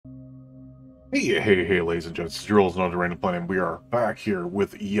Hey, ladies and gents, it's Drills and Random Planet, and we are back here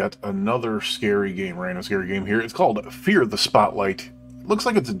with yet another scary game, random scary game here. It's called Fear the Spotlight. It looks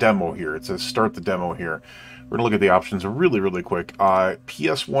like it's a demo here. It says start the demo here. We're going to look at the options really quick.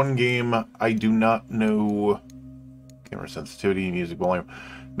 PS1 game, I do not know. Camera sensitivity, music volume.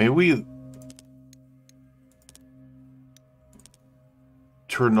 Maybe we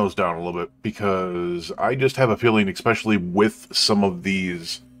turn those down a little bit, because I just have a feeling, especially with some of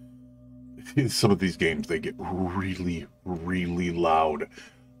these games, they get really loud.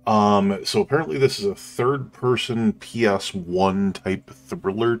 So apparently this is a third-person PS1 type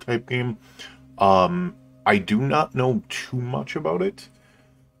thriller type game. I do not know too much about it.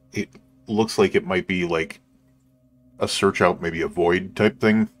 It looks like it might be like a search out, maybe a void type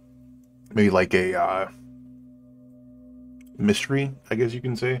thing. Maybe like a mystery, I guess you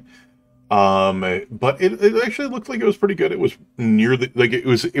can say. But it actually looked like it was pretty good. It was near the, like, it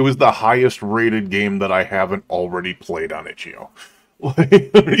was the highest rated game that I haven't already played on itch.io.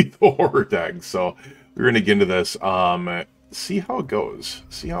 Like, underneath the horror tag. So we're gonna get into this. See how it goes.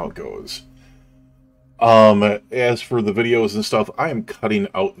 See how it goes. As for the videos and stuff, I am cutting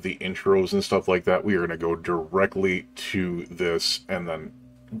out the intros and stuff like that. We are gonna go directly to this and then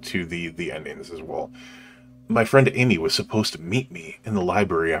to the endings as well. My friend Amy was supposed to meet me in the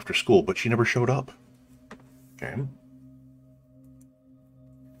library after school, but she never showed up. Okay.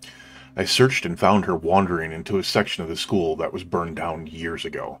 I searched and found her wandering into a section of the school that was burned down years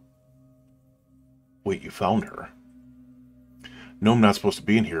ago. Wait, you found her? No, I'm not supposed to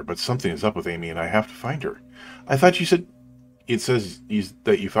be in here, but something is up with Amy and I have to find her. I thought you said... It says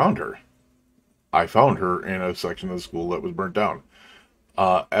that you found her. I found her in a section of the school that was burnt down.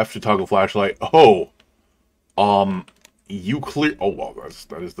 F to toggle flashlight. Oh! You clear... Oh, well,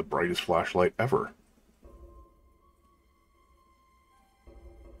 that is the brightest flashlight ever.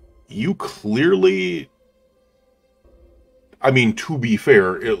 You clearly... I mean, to be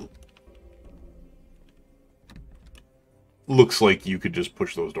fair, it looks like you could just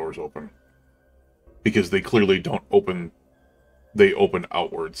push those doors open. Because they clearly don't open... They open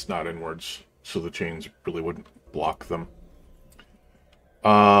outwards, not inwards. So the chains really wouldn't block them.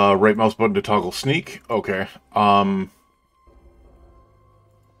 Right mouse button to toggle sneak. Okay. Do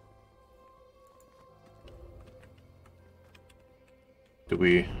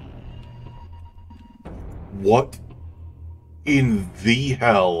we... What in the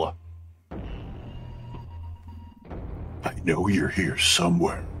hell? I know you're here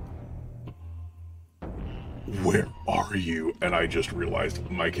somewhere. Where are you? And I just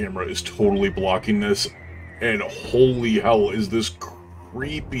realized my camera is totally blocking this. And holy hell, is this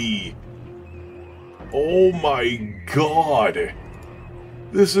creepy. Oh my god.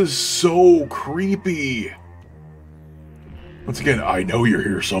 This is so creepy. Once again, I know you're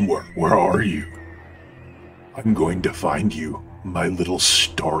here somewhere. Where are you? I'm going to find you, my little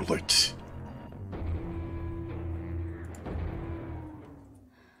starlet.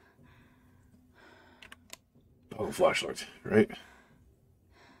 Oh, flashlight, right?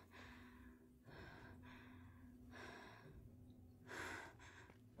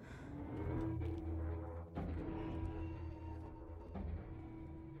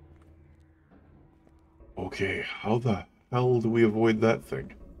 Okay, how the hell do we avoid that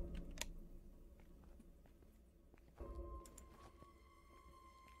thing?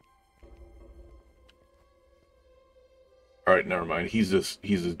 Alright, never mind. He's just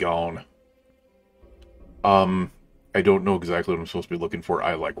gone. I don't know exactly what I'm supposed to be looking for.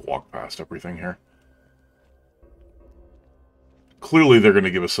 I, like, walk past everything here. Clearly they're going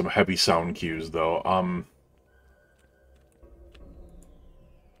to give us some heavy sound cues, though.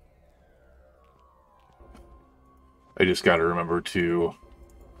 I just gotta remember to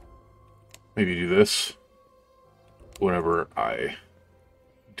maybe do this whenever I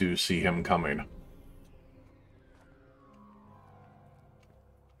do see him coming.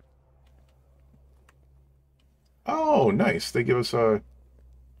 Oh, nice. They give us a...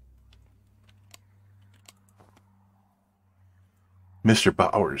 Mr.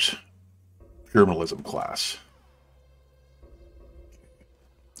 Bowers, journalism class.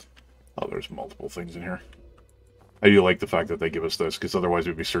 Oh, there's multiple things in here. I do like the fact that they give us this, because otherwise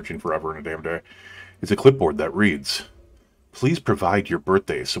we'd be searching forever in a damn day. It's a clipboard that reads, "Please provide your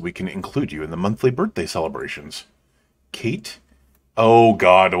birthday so we can include you in the monthly birthday celebrations. Kate?" Oh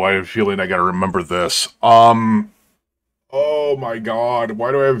god, do I have a feeling I gotta remember this? Oh my god,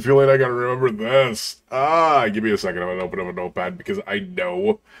 why do I have a feeling I gotta remember this? Give me a second, I'm gonna open up a notepad, because I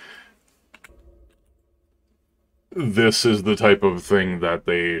know this is the type of thing that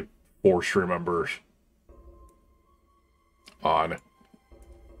they force remember on.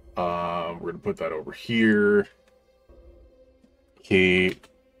 We're going to put that over here. Kate.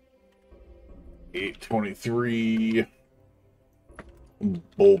 823.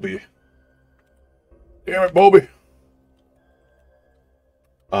 Bobby. Damn it, Bobby.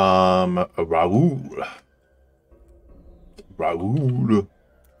 Raoul. Raoul.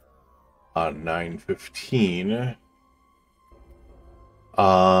 915.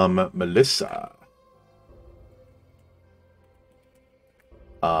 Melissa.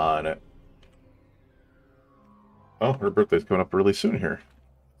 On. Oh, her birthday's coming up really soon here.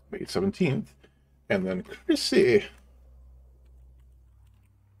 May 17th. And then Chrissy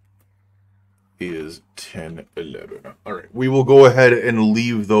is 1011. All right, we will go ahead and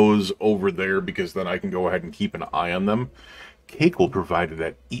leave those over there because then I can go ahead and keep an eye on them. Cake will provide it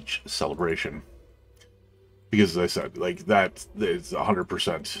at each celebration. Because as I said, like, that is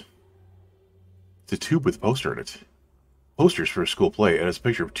 100%. It's a tube with a poster in it. Posters for a school play, and it's a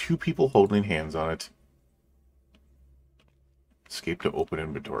picture of two people holding hands on it. Escape to open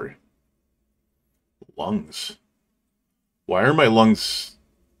inventory. Lungs. Why are my lungs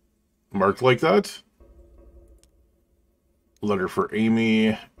marked like that? Letter for Amy.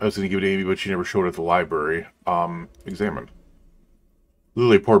 I was going to give it to Amy, but she never showed it at the library. Examine.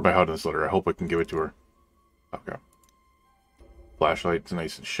 Lily poured my heart in this letter. I hope I can give it to her. Okay. Flashlight's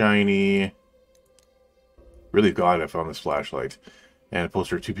nice and shiny. Really glad I found this flashlight. And a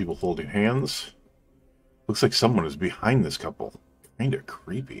poster of two people holding hands. Looks like someone is behind this couple. Kinda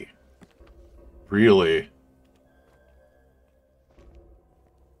creepy. Really?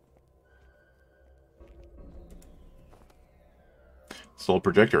 Solar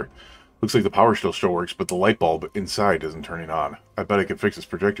projector. Looks like the power still works, but the light bulb inside isn't turning on. I bet I could fix this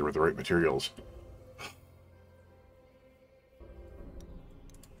projector with the right materials.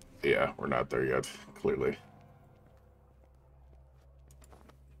 Yeah, we're not there yet, clearly.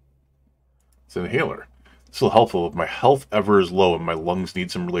 It's an inhaler. Still helpful if my health ever is low and my lungs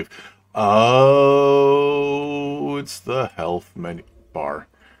need some relief. Oh, it's the health menu bar.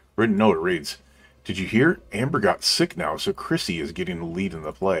 Written note reads, "Did you hear? Amber got sick now, so Chrissy is getting the lead in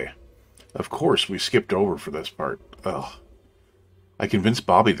the play. Of course, we skipped over for this part. Ugh. I convinced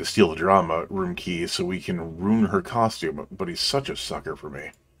Bobby to steal the drama room key so we can ruin her costume, but he's such a sucker for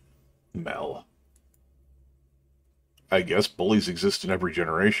me. Mel. I guess bullies exist in every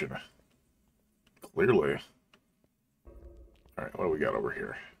generation. Clearly. Alright, what do we got over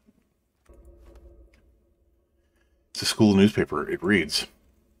here? It's a school newspaper. It reads,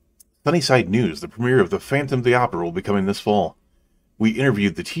 Sunnyside News, the premiere of The Phantom of the Opera will be coming this fall. We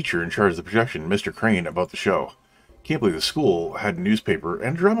interviewed the teacher in charge of the production, Mr. Crane, about the show. Can't believe the school had a newspaper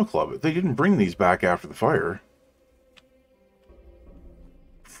and a drama club. They didn't bring these back after the fire.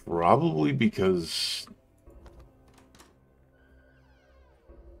 Probably because...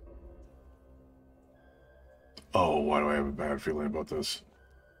 Oh, why do I have a bad feeling about this?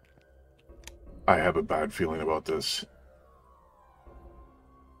 I have a bad feeling about this.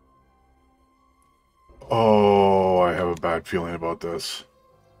 Oh, I have a bad feeling about this.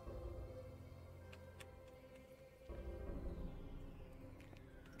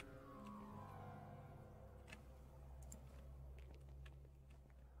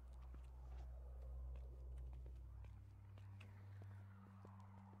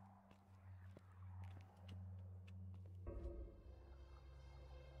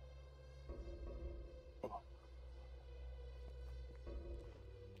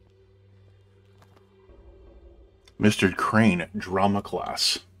 Mr. Crane, drama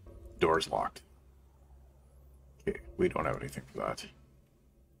class. Door's locked. Okay, we don't have anything for that.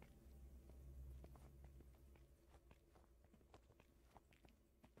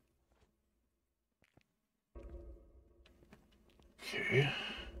 Okay.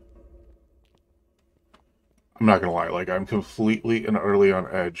 I'm not gonna lie, like, I'm completely and utterly on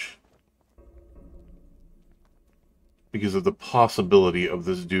edge. Because of the possibility of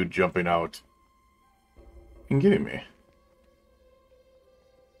this dude jumping out and getting me.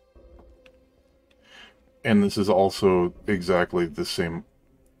 And this is also exactly the same.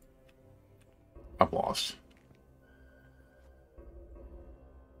 I'm lost.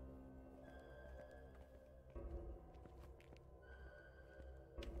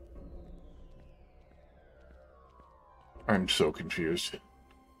 I'm so confused.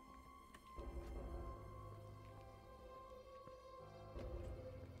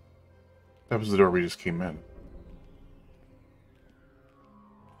 That was the door we just came in.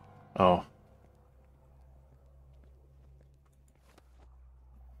 Oh.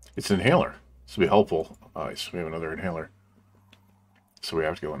 It's an inhaler. This will be helpful. Nice. We have another inhaler. So we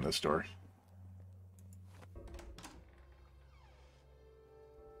have to go in this door.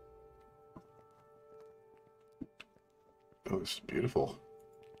 Oh, this is beautiful.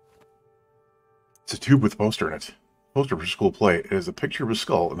 It's a tube with a poster in it. Poster for school play. It has a picture of a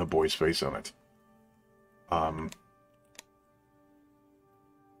skull and a boy's face on it.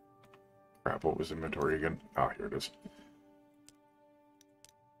 Crap, what was inventory again? Ah, here it is.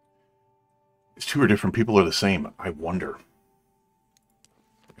 These two are different people are the same. I wonder.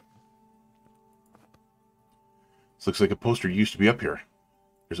 This looks like a poster used to be up here.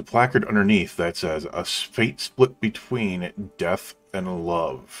 There's a placard underneath that says, "A fate split between death and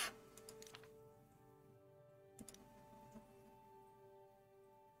love."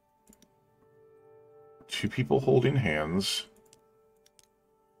 Two people holding hands.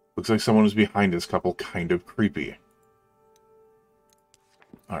 Looks like someone is behind this couple, kind of creepy.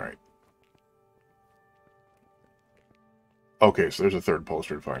 Alright. Okay, so there's a third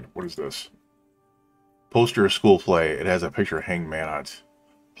poster to find. What is this? Poster of school play. It has a picture of Hanged Man on it.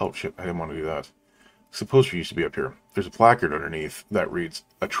 Oh shit, I didn't want to do that. The poster used to be up here. There's a placard underneath that reads,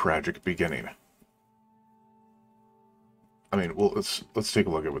 "A tragic beginning." I mean, well, let's take a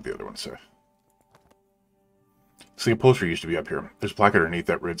look at what the other ones say. See, a poster used to be up here. There's a placard underneath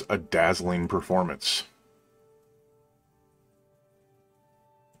that reads, "A dazzling performance."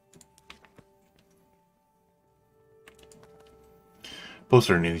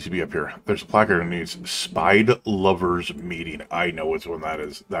 Poster needs to be up here. There's a placard that needs "Spied Lovers Meeting." I know which one that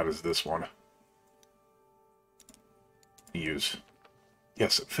is. That is this one. Use.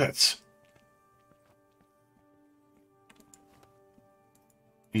 Yes, it fits.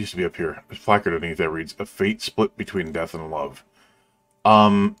 It used to be up here. There's a placard underneath that reads, "A fate split between death and love."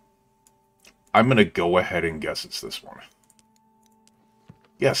 I'm gonna go ahead and guess it's this one.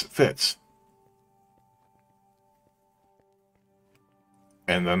 Yes, it fits.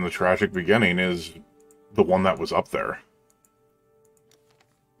 And then the tragic beginning is the one that was up there.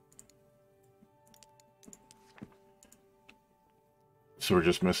 So we're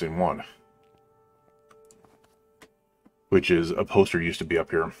just missing one. Which is a poster used to be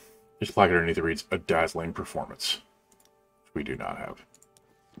up here. There's a placard underneath that reads, "A dazzling performance." Which we do not have.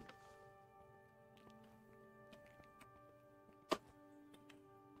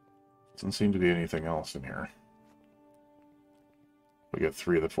 Doesn't seem to be anything else in here. We got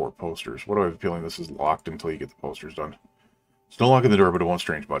 3 of the 4 posters. What do I have a feeling this is locked until you get the posters done? It's no locking the door, but it won't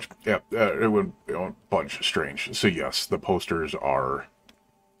strange much. Yeah, it won't budge strange. So yes, the posters are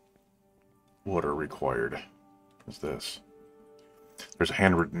what are required. What's this? There's a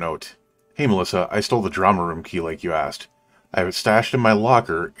handwritten note. "Hey Melissa, I stole the drama room key like you asked. I have it stashed in my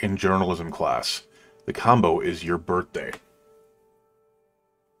locker in journalism class. The combo is your birthday.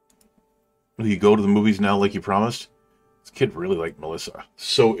 Will you go to the movies now like you promised?" This kid really liked Melissa.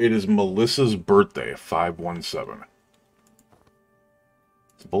 So it is Melissa's birthday, 5/17.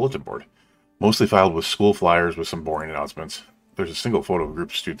 It's a bulletin board. Mostly filed with school flyers with some boring announcements. There's a single photo of a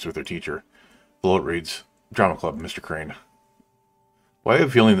group of students with their teacher. Below it reads, "Drama Club, Mr. Crane." Well, I have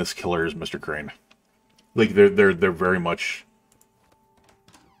a feeling this killer is Mr. Crane. Like, they're very much...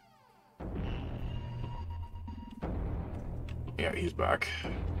 Yeah, he's back.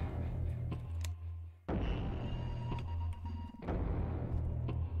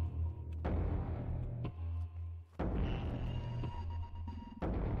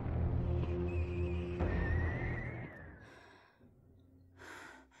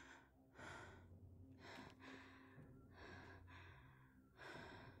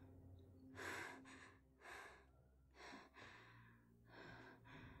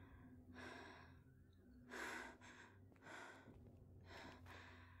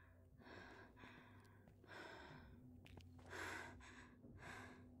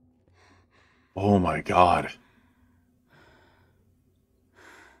 Oh my god.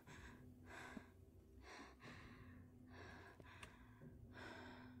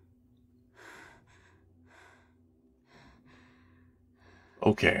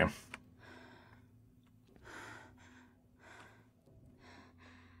 Okay.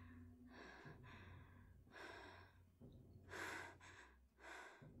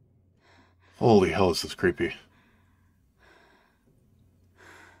 Holy hell, is this creepy.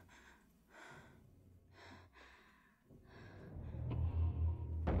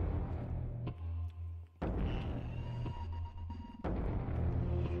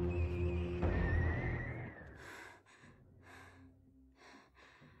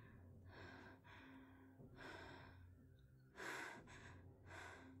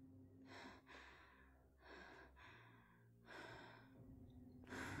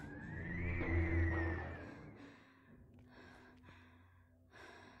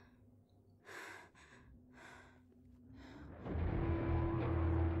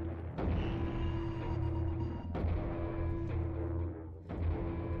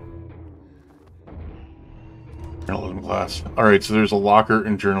 Journalism class. Alright, so there's a locker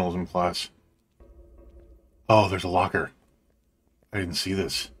in journalism class. Oh, there's a locker. I didn't see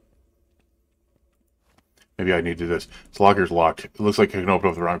this. Maybe I need to do this. This locker's locked. It looks like I can open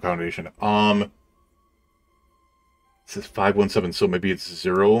up the wrong foundation. It says 517, so maybe it's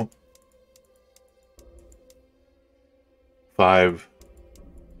 0 5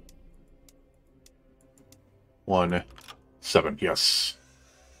 1 7. Yes.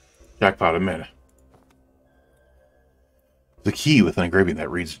 Jackpot, I'm in. The key with an engraving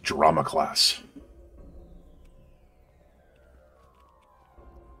that reads drama class.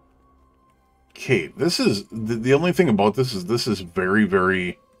 Okay, this is the only thing about this is very,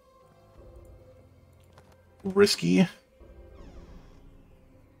 very risky.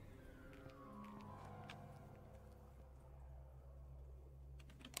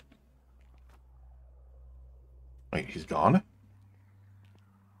 Wait, he's gone?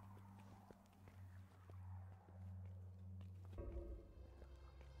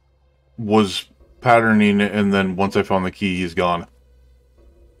 Was patterning, and then once I found the key, he's gone.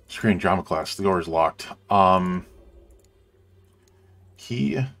 Screen drama class. The door is locked.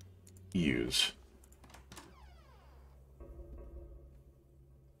 Key use.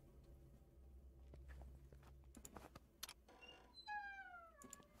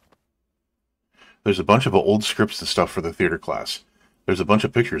 There's a bunch of old scripts and stuff for the theater class. There's a bunch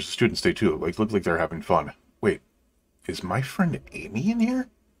of pictures of students day too. Like, look like they're having fun. Wait, is my friend Amy in here?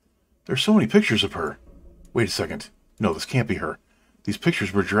 There's so many pictures of her. Wait a second. No, this can't be her. These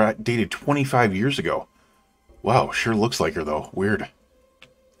pictures were dated 25 years ago. Wow, sure looks like her, though. Weird.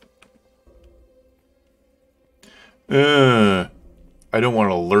 I don't want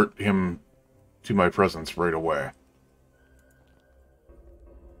to alert him to my presence right away.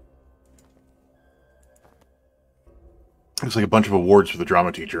 Looks like a bunch of awards for the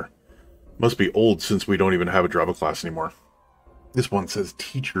drama teacher. Must be old since we don't even have a drama class anymore. This one says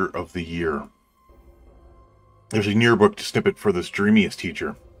Teacher of the Year. There's a yearbook snippet for this dreamiest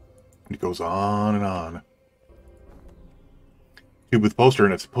teacher. It goes on and on. Cube with poster,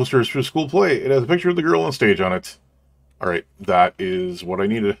 and it's posters for school play. It has a picture of the girl on stage on it. Alright, that is what I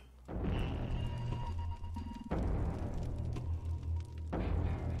needed.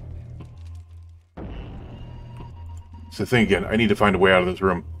 It's the thing again. I need to find a way out of this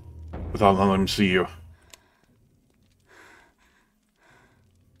room without letting them see you.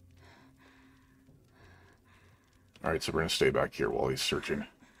 Alright, so we're going to stay back here while he's searching.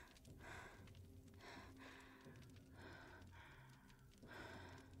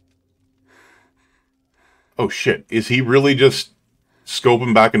 Oh shit, is he really just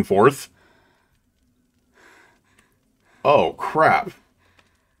scoping back and forth? Oh crap.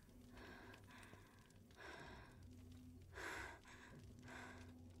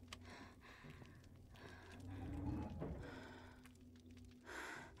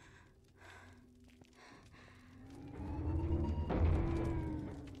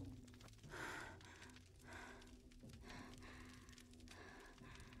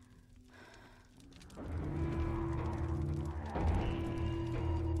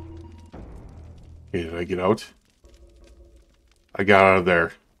 Okay, did I get out? I got out of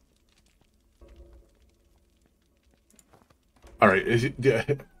there. Alright,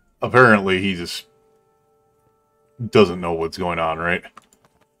 apparently he just doesn't know what's going on, right?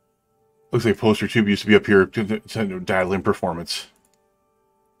 Looks like poster tube used to be up here to dial in performance.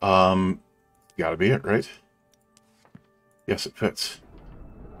 Gotta be it, right? Yes, it fits.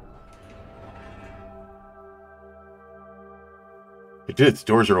 It did, the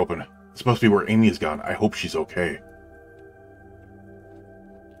doors are open. This must be where Amy is gone. I hope she's okay.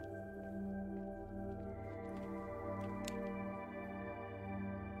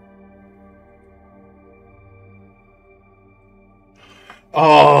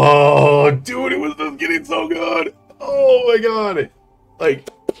 Oh, dude, it was just getting so good. Oh my god. Like,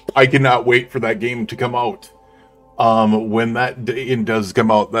 I cannot wait for that game to come out. When that does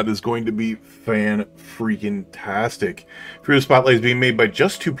come out, that is going to be fan-freaking-tastic. Fear the Spotlight is being made by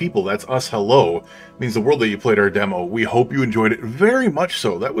just 2 people. That's us. Hello. It means the world that you played our demo. We hope you enjoyed it very much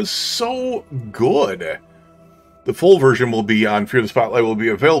so. That was so good. The full version will be on Fear the Spotlight will be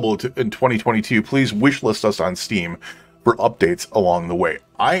available in 2022. Please wishlist us on Steam for updates along the way.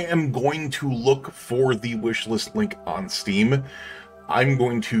 I am going to look for the wishlist link on Steam. I'm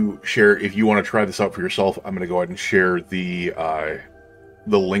going to share, if you want to try this out for yourself, I'm going to go ahead and share the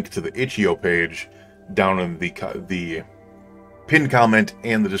link to the itch.io page down in the pinned comment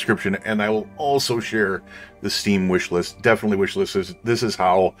and the description, and I will also share the Steam wishlist. Definitely wishlist. This is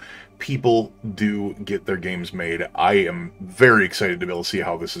how people do get their games made. I am very excited to be able to see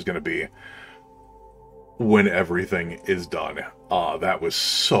how this is going to be. when everything is done. That was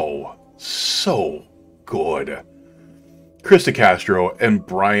so good. Krista Castro and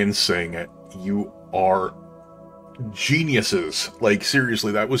Brian Singh, you are geniuses. Like,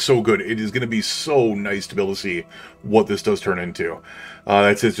 seriously, that was so good. It is going to be so nice to be able to see what this does turn into.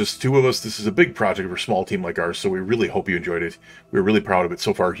 That's it, just two of us. This is a big project for a small team like ours, so we really hope you enjoyed it. We're really proud of it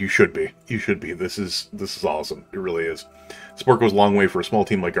so far. You should be. You should be. This is awesome. It really is. Support goes a long way for a small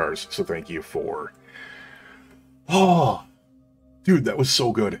team like ours, so thank you for... Oh, dude, that was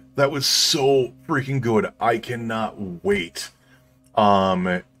so good. That was so freaking good. I cannot wait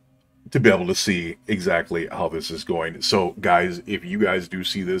to be able to see exactly how this is going. So, guys, if you guys do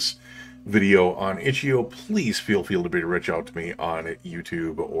see this video on Itch.io, please feel free to reach out to me on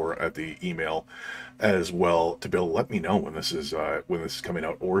YouTube or at the email as well to be able to let me know when this is coming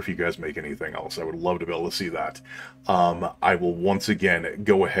out, or if you guys make anything else. I would love to be able to see that. I will once again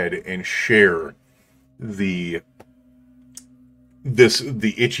go ahead and share the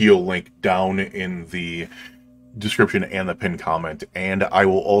Itch.io link down in the description and the pinned comment, and I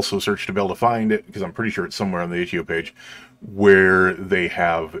will also search to be able to find it, because I'm pretty sure it's somewhere on the Itch.io page where they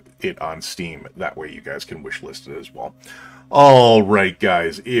have it on Steam. That way you guys can wishlist it as well. All right,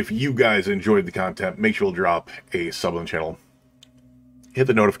 guys, if you guys enjoyed the content, make sure to drop a sub on the channel. Hit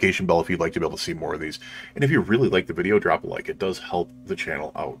the notification bell if you'd like to be able to see more of these. And if you really like the video, drop a like. It does help the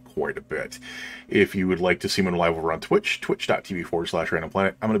channel out quite a bit. If you would like to see me live over on Twitch,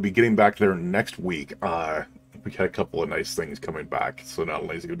 twitch.tv/randomplanet. I'm going to be getting back there next week. We got a couple of nice things coming back. So not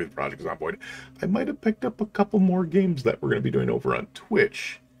only is it going to be the Project Zomboid, I might have picked up a couple more games that we're going to be doing over on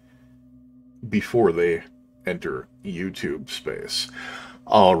Twitch before they enter YouTube space.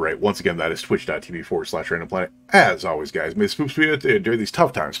 All right, once again, that is twitch.tv/randomplanet. As always, guys, may the spooks be with you during these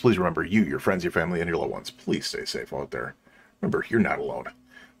tough times. Please remember you, your friends, your family, and your loved ones. Please stay safe out there. Remember, you're not alone.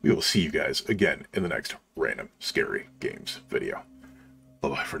 We will see you guys again in the next Random Scary Games video.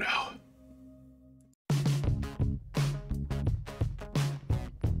 Bye-bye for now.